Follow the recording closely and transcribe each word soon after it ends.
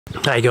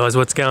Hey guys,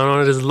 what's going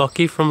on? It is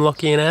Lockie from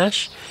Lockie and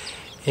Ash,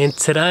 and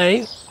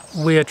today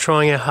we are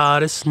trying our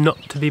hardest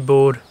not to be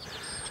bored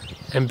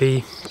and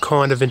be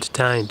kind of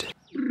entertained.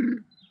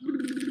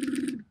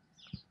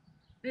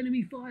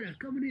 Enemy fighter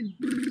coming in.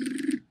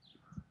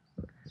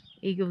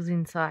 Eagles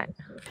in sight.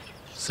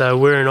 So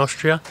we're in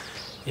Austria,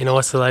 in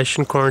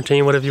isolation,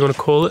 quarantine, whatever you want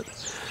to call it,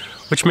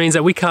 which means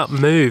that we can't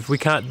move, we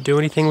can't do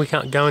anything, we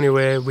can't go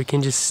anywhere. We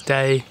can just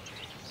stay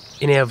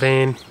in our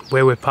van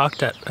where we're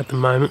parked at the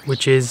moment,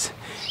 which is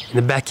in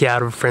the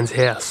backyard of a friend's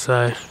house.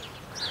 So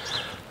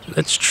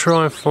let's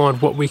try and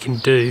find what we can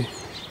do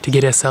to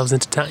get ourselves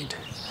entertained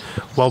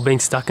while being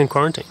stuck in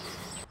quarantine.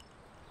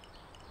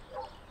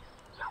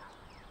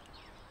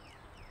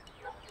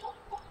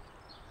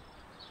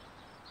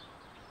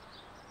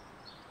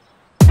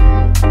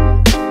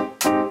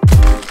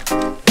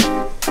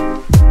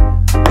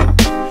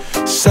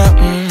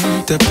 Something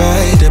to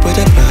buy the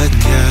button,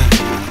 yeah.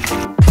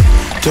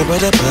 The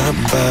button,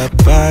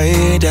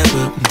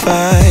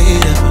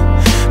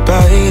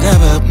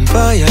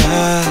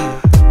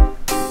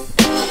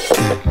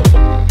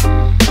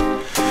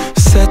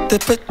 set the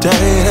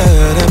potato,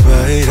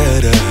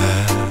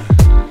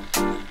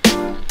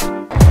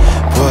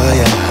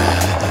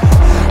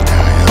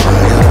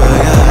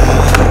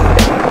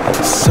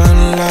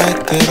 sunlight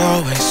that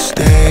always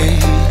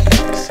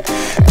stays,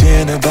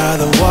 dinner by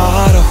the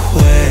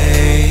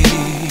waterway.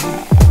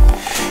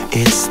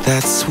 It's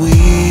that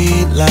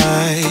sweet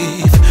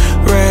life.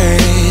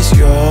 Raise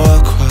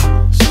your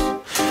cross.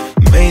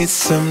 Made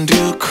some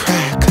dude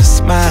crack a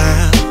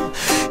smile.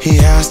 He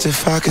asked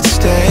if I could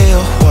stay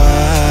a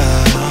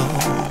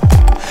while.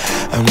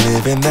 I'm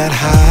living that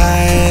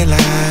high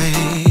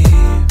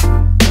life.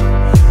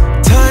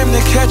 Time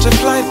to catch a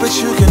flight, but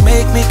you can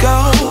make me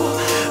go.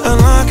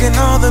 Unlocking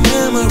all the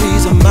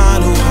memories of my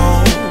new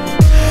home.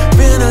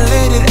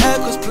 Ventilated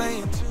echoes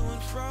playing to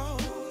and fro.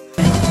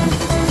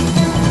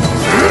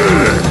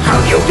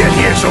 How'd you get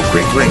here so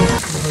quickly?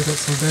 We got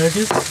some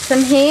burgers.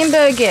 Some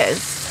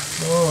hamburgers.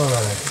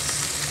 Nice.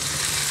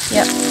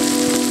 Yep.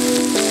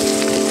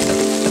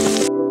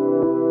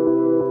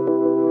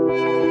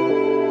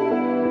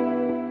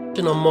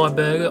 On my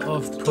burger,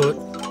 I've put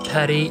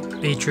patty,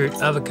 beetroot,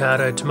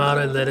 avocado,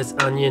 tomato, lettuce,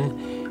 onion,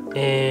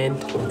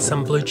 and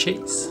some blue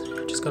cheese.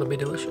 Just gotta be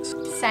delicious.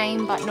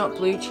 Same, but not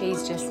blue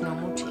cheese, just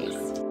normal cheese.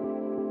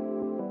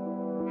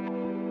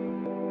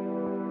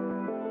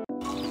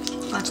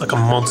 It's like a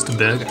monster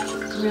burger.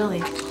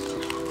 Really?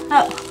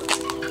 Oh.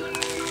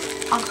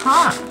 I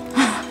can't.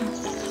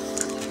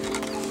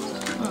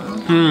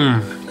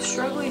 Mmm.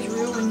 Struggle is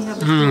real when you have a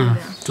spoon.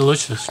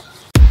 Delicious.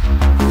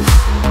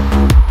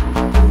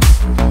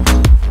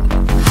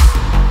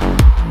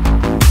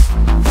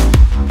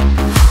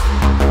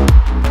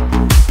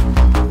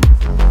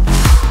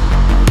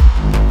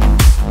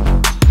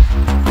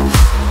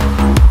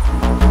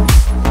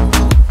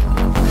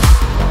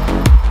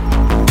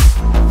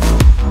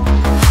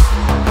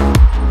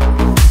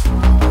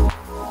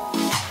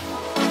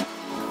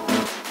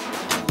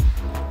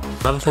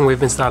 Another thing we've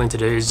been starting to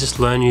do is just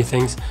learn new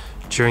things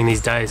during these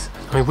days.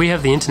 I mean, we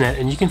have the internet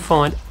and you can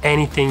find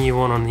anything you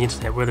want on the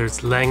internet, whether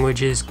it's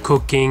languages,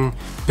 cooking,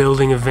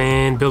 building a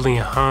van, building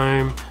a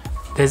home.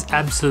 There's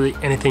absolutely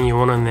anything you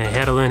want on there.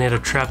 How to learn how to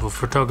travel,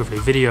 photography,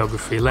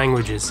 videography,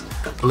 languages.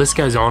 The list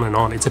goes on and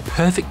on. It's a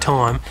perfect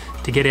time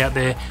to get out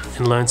there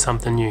and learn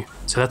something new.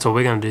 So that's what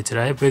we're going to do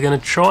today. We're going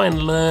to try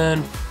and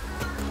learn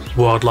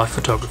wildlife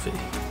photography.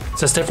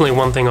 So that's definitely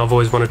one thing I've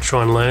always wanted to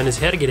try and learn, is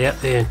how to get out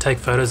there and take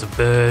photos of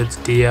birds,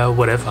 deer,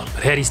 whatever.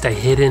 But how do you stay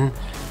hidden?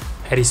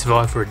 How do you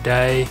survive for a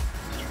day?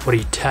 What do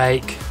you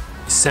take?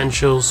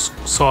 Essentials,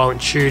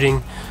 silent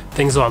shooting,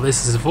 things like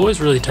this. I've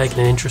always really taken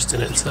an interest in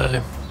it,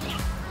 so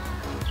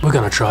we're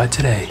gonna try it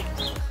today.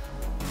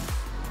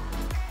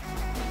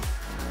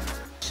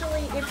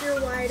 Actually, if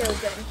you're wide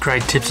open.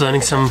 Great tips,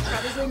 learning some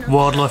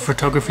wildlife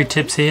photography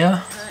tips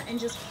here. And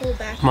just pull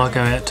back. Might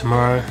go out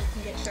tomorrow,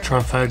 try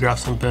and photograph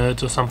some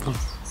birds or something.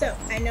 So,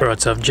 I know.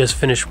 Alright, so I've just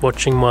finished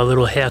watching my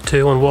little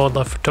how-to on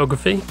wildlife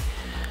photography.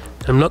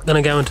 I'm not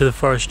going to go into the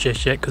forest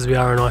just yet because we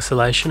are in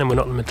isolation and we're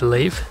not meant to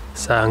leave.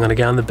 So I'm going to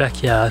go in the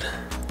backyard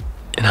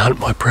and hunt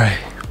my prey.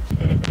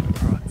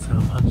 Alright, so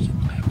I'm hunched in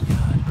the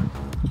backyard,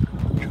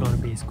 trying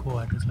to be as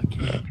quiet as I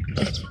can.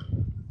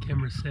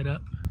 Camera set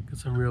up, got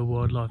some real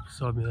wildlife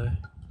beside me though.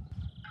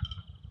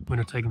 We're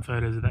not taking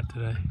photos of that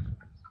today.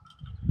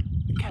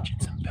 We're catching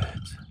some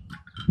birds.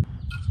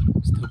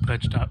 Still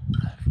perched up,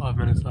 5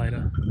 minutes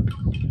later,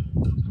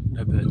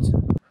 no birds.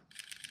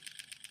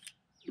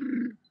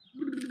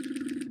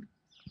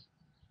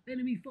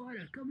 Enemy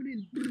fighter coming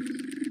in.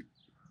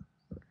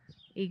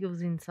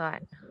 Eagles in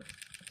sight.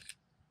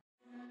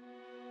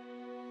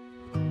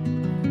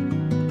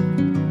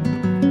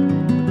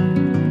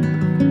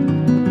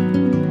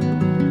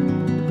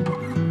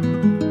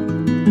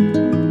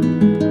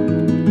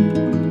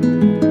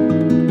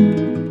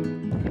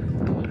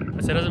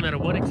 So it doesn't matter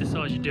what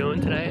exercise you're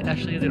doing today,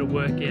 Ashley did a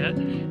workout,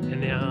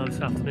 and now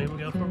this afternoon we're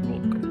going for a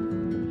walk.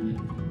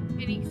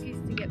 Any excuse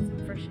to get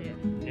some fresh air.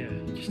 Yeah,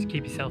 just to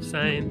keep yourself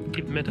sane,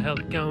 keep your mental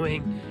health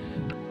going.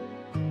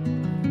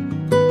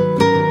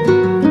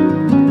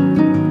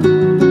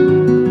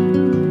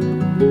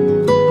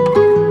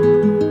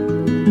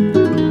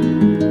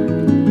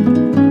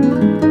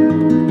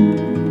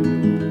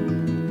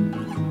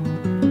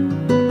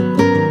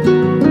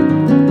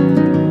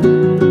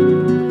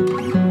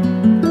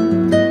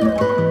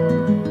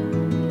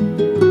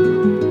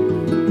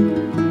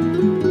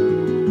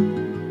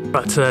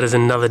 So that is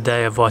another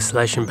day of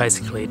isolation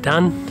basically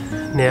done.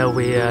 Now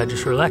we are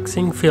just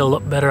relaxing, feel a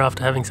lot better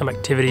after having some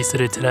activities to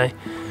do today.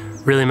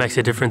 Really makes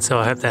a difference, so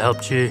I hope that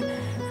helped you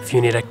if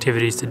you need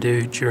activities to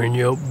do during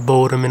your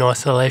boredom in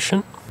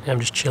isolation. I'm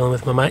just chilling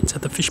with my mates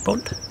at the fish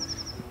pond.